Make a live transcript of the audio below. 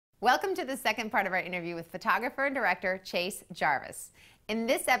Welcome to the second part of our interview with photographer and director Chase Jarvis. In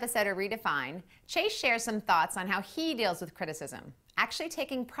this episode of reDefine, Chase shares some thoughts on how he deals with criticism, actually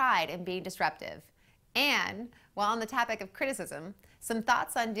taking pride in being disruptive. And, while on the topic of criticism, some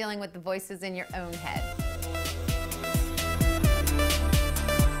thoughts on dealing with the voices in your own head.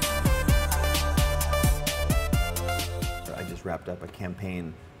 I just wrapped up a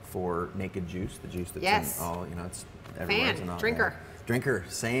campaign for Naked Juice, the juice that's Yes. in all, it's everywhere. Fan, drinker. Drinker,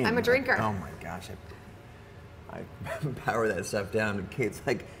 same. I'm a drinker. Oh my gosh, I power that stuff down. And Kate's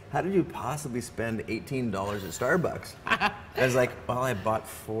like, how did you possibly spend $18 at Starbucks? I was like, well, I bought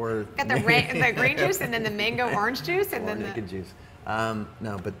 4. Got the green juice and then the mango orange juice and then Naked Juice.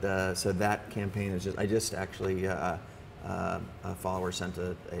 No, but so that campaign is I just actually, a follower sent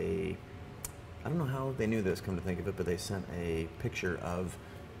I don't know how they knew this, come to think of it, but they sent a picture of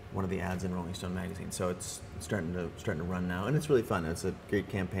one of the ads in Rolling Stone magazine. So it's starting to run now, and it's really fun. It's a great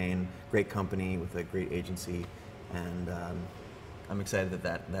campaign, great company with a great agency, and I'm excited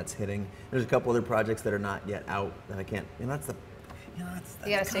that's hitting. There's a couple other projects that are not yet out that I can't. That's the. You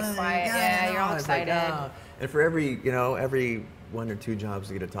gotta stay quiet. Yeah, you're all excited. Like, and for every 1 or 2 jobs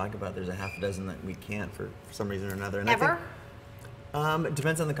we get to talk about, there's a half a dozen that we can't for some reason or another. And Ever? I think, it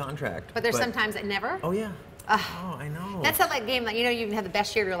depends on the contract. But there's sometimes it never? Oh yeah. Oh, I know. That's not that game that you can have the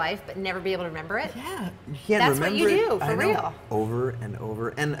best year of your life but never be able to remember it. Yeah, you can't That's remember what you do, it. for real. Over and over,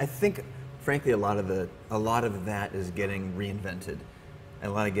 and I think, frankly, a lot of that is getting reinvented,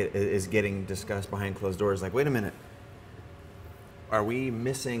 and a lot of it is getting discussed behind closed doors. Like, wait a minute, are we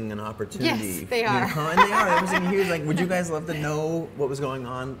missing an opportunity? Yes, they are. And they are. It was huge. Like, would you guys love to know what was going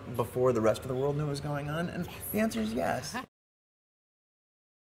on before the rest of the world knew what was going on? And the answer is yes.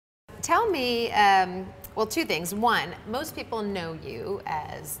 Tell me, well, 2 things. One, most people know you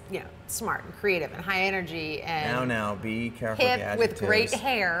as, smart and creative and high energy and now, be careful with the hip with adjectives. great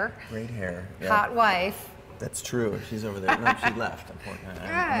hair. Great hair. Yeah. Hot wife. That's true. She's over there. No, she left.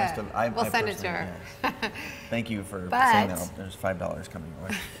 We'll send it to her. Yeah. Thank you for saying that. There's $5 coming your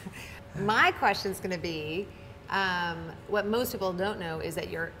way. My question's going to be, what most people don't know is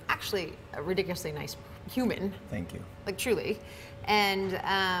that you're actually a ridiculously nice human. Thank you. Like, truly. And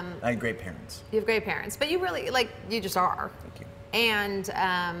I had great parents. You have great parents, but you really, you just are. Thank you. And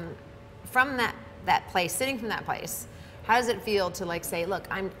from that place, sitting from that place, how does it feel to say, look,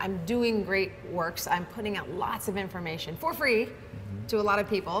 I'm doing great works, I'm putting out lots of information for free to a lot of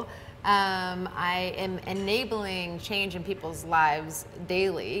people. I am enabling change in people's lives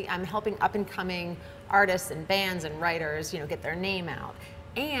daily. I'm helping up and coming artists and bands and writers, get their name out.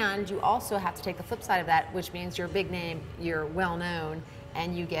 And you also have to take the flip side of that, which means you're a big name, you're well known,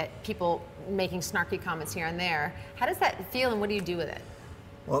 and you get people making snarky comments here and there. How does that feel, and what do you do with it?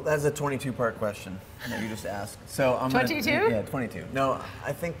 Well, that's a 22-part question that you just asked. So I'm 22? Yeah, 22. No,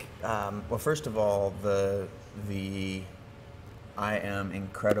 I think, well, first of all, I am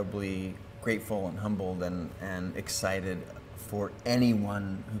incredibly grateful and humbled and excited for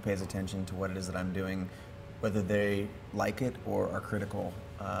anyone who pays attention to what it is that I'm doing, whether they like it or are critical.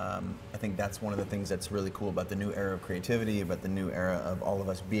 I think that's one of the things that's really cool about the new era of creativity, about the new era of all of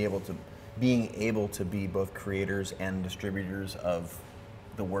us being able to be both creators and distributors of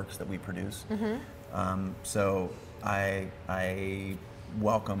the works that we produce. So I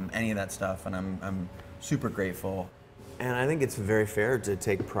welcome any of that stuff, and I'm super grateful. And I think it's very fair to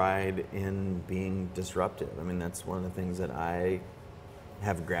take pride in being disruptive. I mean, that's one of the things that I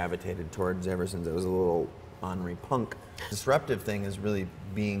have gravitated towards ever since I was a little ornery punk. Disruptive thing is really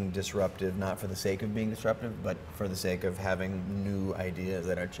being disruptive, not for the sake of being disruptive, but for the sake of having new ideas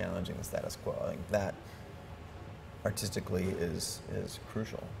that are challenging the status quo. I think that artistically is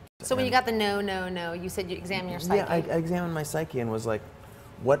crucial. So when you got the no, you said you examined your psyche. Yeah, I examined my psyche and was like,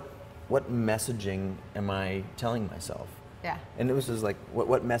 what messaging am I telling myself? Yeah. And it was just like,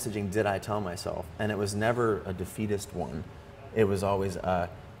 what messaging did I tell myself? And it was never a defeatist one. It was always,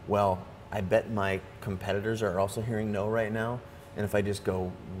 well, I bet my competitors are also hearing no right now, and if I just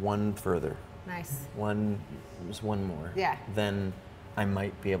go one further, nice, just one more, yeah, then I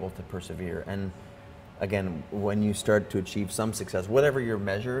might be able to persevere. And again, when you start to achieve some success, whatever your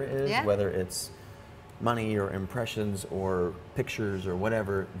measure is, yeah, whether it's money or impressions or pictures or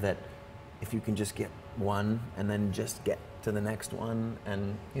whatever, that if you can just get one and then just get to the next one,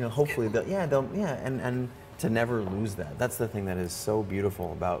 and hopefully and to never lose that. That's the thing that is so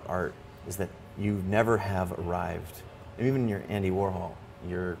beautiful about art, is that you never have arrived. Even your Andy Warhol,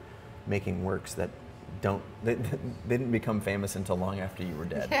 you're making works that they didn't become famous until long after you were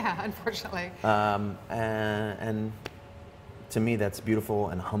dead. Yeah, unfortunately. And to me, that's beautiful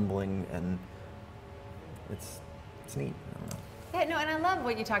and humbling, and it's neat. I don't know. Yeah, Yeah, no, and I love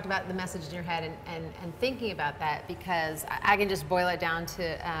what you talked about, the message in your head and thinking about that, because I can just boil it down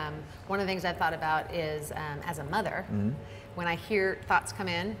to one of the things I've thought about is as a mother, when I hear thoughts come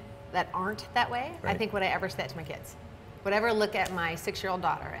in that aren't that way, I think would I ever say that to my kids? Would I ever look at my 6-year-old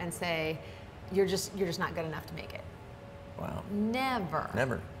daughter and say, you're just not good enough to make it? Wow. Never.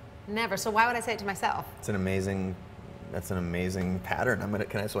 Never. Never. So why would I say it to myself? It's an amazing, that's an amazing pattern.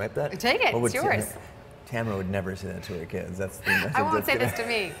 Can I swipe that? Take it, it's yours. Tamara would never say that to her kids. I won't say this to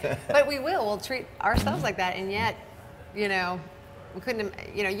me, but we will. We'll treat ourselves like that, and yet, you know, we couldn't.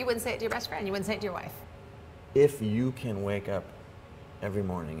 You know, you wouldn't say it to your best friend. You wouldn't say it to your wife. If you can wake up every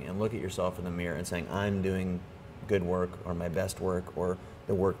morning and look at yourself in the mirror and saying, "I'm doing good work, or my best work, or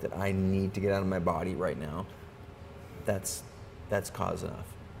the work that I need to get out of my body right now," that's cause enough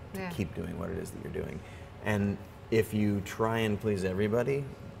to keep doing what it is that you're doing. And if you try and please everybody,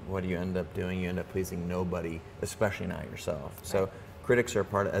 what do you end up doing? You end up pleasing nobody, especially not yourself. Right. So critics are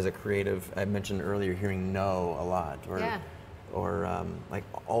part of, as a creative, I mentioned earlier, hearing no a lot, or like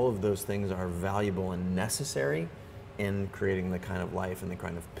all of those things are valuable and necessary in creating the kind of life and the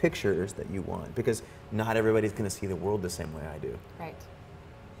kind of pictures that you want, because not everybody's going to see the world the same way I do. Right.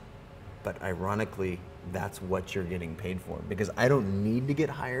 But ironically, that's what you're getting paid for, because I don't need to get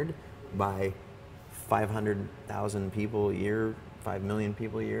hired by 500,000 people a year, 5 million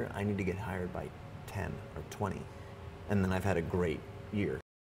people a year. I need to get hired by 10 or 20, and then I've had a great year.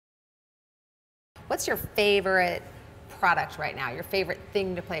 What's your favorite product right now? Your favorite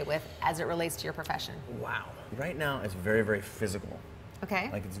thing to play with as it relates to your profession? Wow. Right now, it's very, very physical. Okay.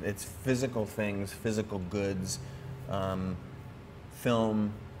 Like it's physical things, physical goods,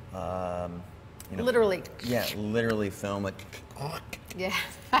 film. You know, literally. Yeah, literally film. Like. Yeah.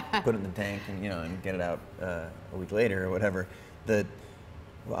 Put it in the tank and get it out a week later or whatever.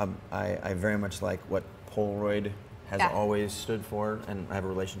 I very much like what Polaroid has always stood for, and I have a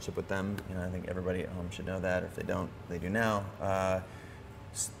relationship with them. You know, I think everybody at home should know that. Or if they don't, they do now.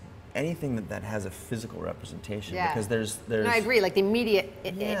 Anything that has a physical representation, because there's. No, I agree. Like the immediate.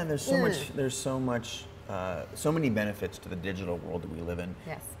 There's so much. There's so much. So many benefits to the digital world that we live in.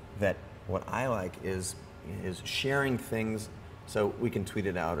 Yes. That what I like is sharing things. So we can tweet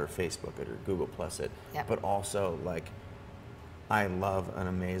it out or Facebook it or Google Plus it, but also like I love an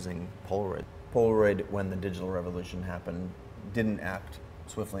amazing Polaroid. Polaroid, when the digital revolution happened, didn't act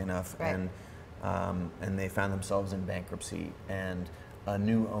swiftly enough, and they found themselves in bankruptcy, and a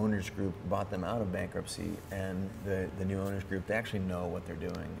new owners group bought them out of bankruptcy, and the new owners group, they actually know what they're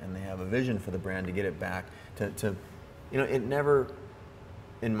doing, and they have a vision for the brand to get it back to it never.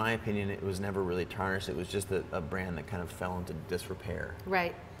 In my opinion, it was never really tarnished. It was just a brand that kind of fell into disrepair.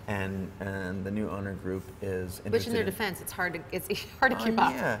 Right. And the new owner group is interested. Which, in their defense, it's hard to keep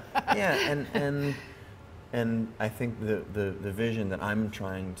up. Yeah. And I think the vision that I'm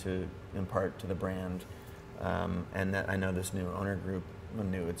trying to impart to the brand, and that I know this new owner group,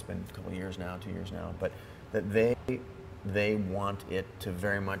 it's been a couple of years now, 2 years now, but that they want it to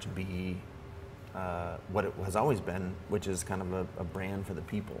very much be what it has always been, which is kind of a brand for the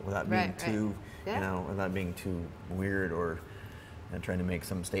people, without being too, without being too weird or trying to make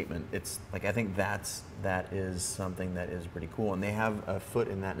some statement. It's like, I think that is something that is pretty cool, and they have a foot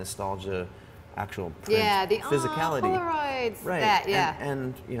in that nostalgia, actual print physicality. Polaroids. Right.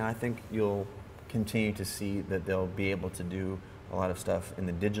 And I think you'll continue to see that they'll be able to do a lot of stuff in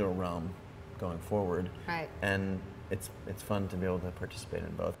the digital realm going forward. Right. And it's fun to be able to participate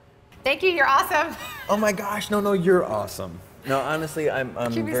in both. Thank you. You're awesome. Oh my gosh! No, you're awesome. No, honestly, I'm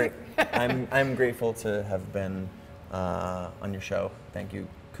grateful to have been on your show. Thank you.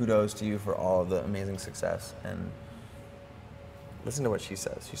 Kudos to you for all of the amazing success. And listen to what she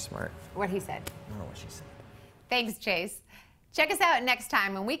says. She's smart. What he said. I don't know what she said. Thanks, Chase. Check us out next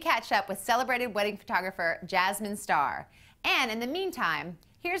time when we catch up with celebrated wedding photographer Jasmine Starr. And in the meantime,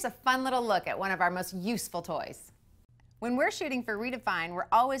 here's a fun little look at one of our most useful toys. When we're shooting for reDefine, we're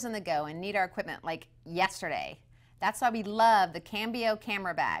always on the go and need our equipment like yesterday. That's why we love the Cambio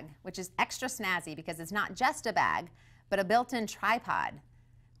camera bag, which is extra snazzy because it's not just a bag, but a built-in tripod.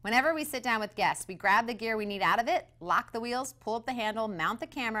 Whenever we sit down with guests, we grab the gear we need out of it, lock the wheels, pull up the handle, mount the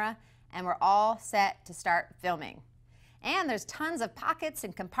camera, and we're all set to start filming. And there's tons of pockets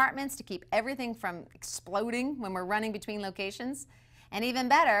and compartments to keep everything from exploding when we're running between locations. And even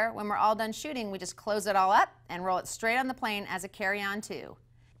better, when we're all done shooting, we just close it all up and roll it straight on the plane as a carry-on too.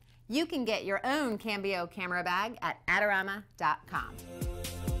 You can get your own Cambio camera bag at Adorama.com.